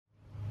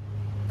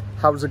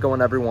How's it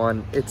going,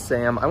 everyone? It's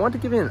Sam. I want to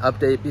give you an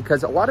update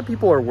because a lot of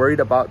people are worried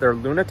about their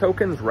Luna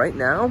tokens right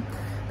now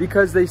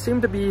because they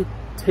seem to be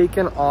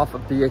taken off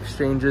of the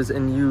exchanges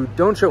and you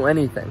don't show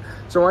anything.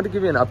 So I wanted to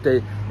give you an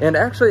update. And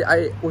actually,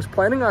 I was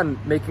planning on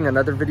making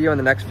another video in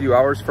the next few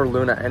hours for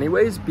Luna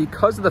anyways,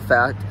 because of the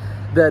fact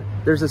that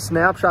there's a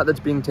snapshot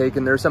that's being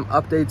taken. There's some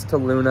updates to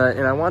Luna,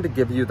 and I wanted to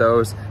give you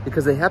those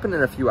because they happen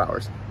in a few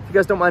hours. If you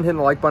guys don't mind hitting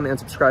the like button and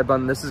subscribe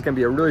button, this is going to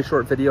be a really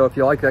short video. If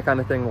you like that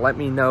kind of thing, let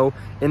me know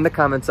in the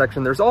comment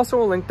section. There's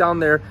also a link down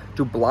there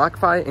to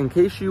BlockFi in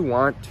case you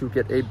want to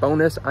get a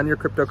bonus on your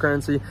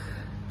cryptocurrency.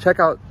 Check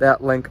out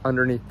that link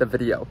underneath the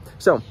video.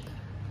 So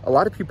a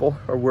lot of people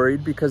are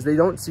worried because they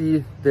don't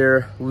see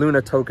their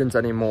Luna tokens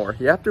anymore.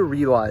 You have to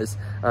realize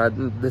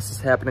this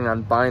is happening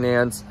on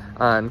Binance,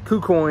 on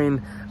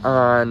Kucoin,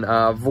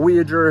 on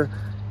Voyager.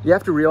 You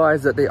have to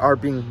realize that they are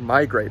being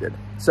migrated.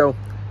 So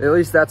at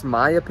least that's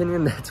my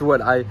opinion. That's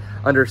what I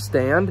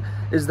understand,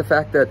 is the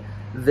fact that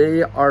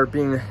they are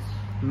being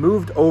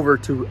moved over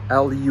to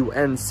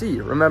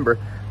LUNC. Remember,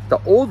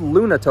 the old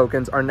Luna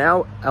tokens are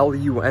now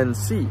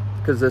LUNC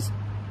because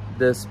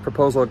this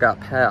proposal got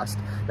passed.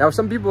 Now,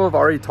 some people have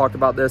already talked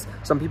about this.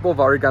 Some people have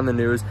already gotten the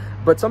news,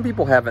 but some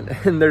people haven't.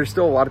 And there's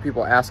still a lot of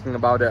people asking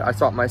about it. I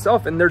saw it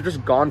myself, and they're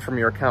just gone from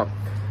your account.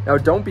 Now,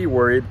 don't be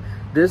worried.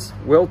 This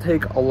will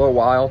take a little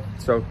while,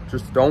 so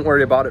just don't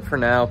worry about it for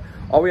now.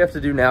 All we have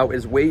to do now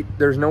is wait.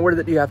 There's nowhere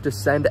that you have to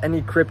send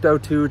any crypto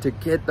to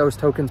get those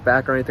tokens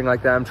back or anything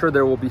like that. I'm sure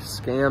there will be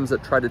scams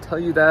that try to tell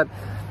you that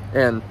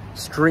and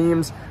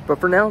streams,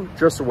 but for now,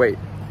 just wait.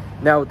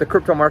 Now, the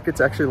crypto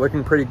market's actually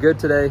looking pretty good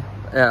today.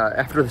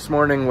 After this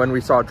morning when we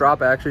saw a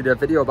drop, I actually did a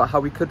video about how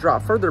we could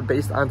drop further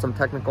based on some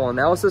technical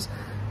analysis,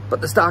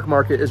 but the stock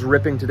market is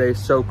ripping today,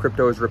 so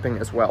crypto is ripping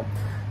as well.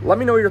 Let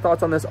me know your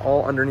thoughts on this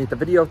all underneath the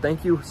video.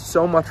 Thank you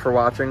so much for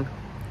watching.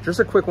 Just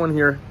a quick one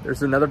here.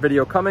 There's another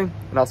video coming,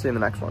 and I'll see you in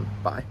the next one.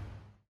 Bye.